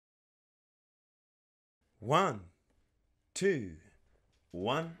1, 2,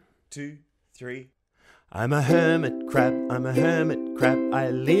 1, 2, 3. I'm a hermit crab, I'm a hermit crab, I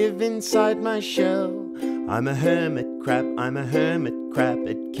live inside my shell. I'm a hermit crab, I'm a hermit crab,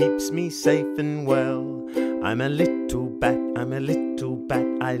 it keeps me safe and well. I'm a little bat, I'm a little bat,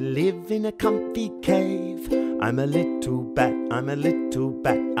 I live in a comfy cave. I'm a little bat, I'm a little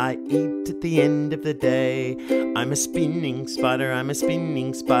bat, I eat at the end of the day. I'm a spinning spider, I'm a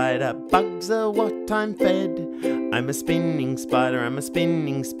spinning spider, bugs are what I'm fed. I'm a spinning spider, I'm a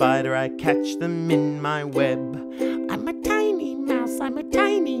spinning spider, I catch them in my web. I'm a tiny mouse, I'm a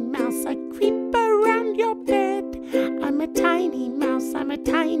tiny mouse, I creep around your bed. I'm a tiny mouse, I'm a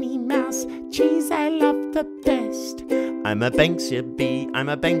tiny mouse, cheese I love the best. I'm a Banksia bee, I'm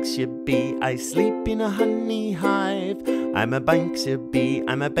a Banksia bee, I sleep in a honey hive. I'm a Banksia bee,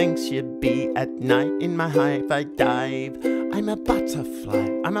 I'm a Banksia bee, at night in my hive I dive. I'm a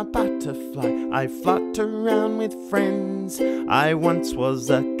butterfly, I'm a butterfly, I flutter around with friends. I once was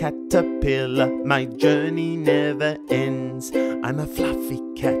a caterpillar, my journey never ends. I'm a fluffy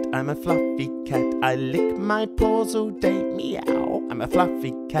cat, I'm a fluffy cat, I lick my paws all day, meow. I'm a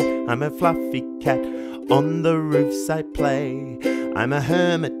fluffy cat, I'm a fluffy cat, on the roofs I play. I'm a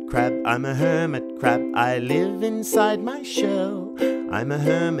hermit crab, I'm a hermit crab, I live inside my shell. I'm a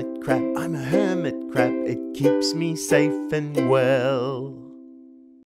hermit crab, I'm a hermit crab, it keeps me safe and well.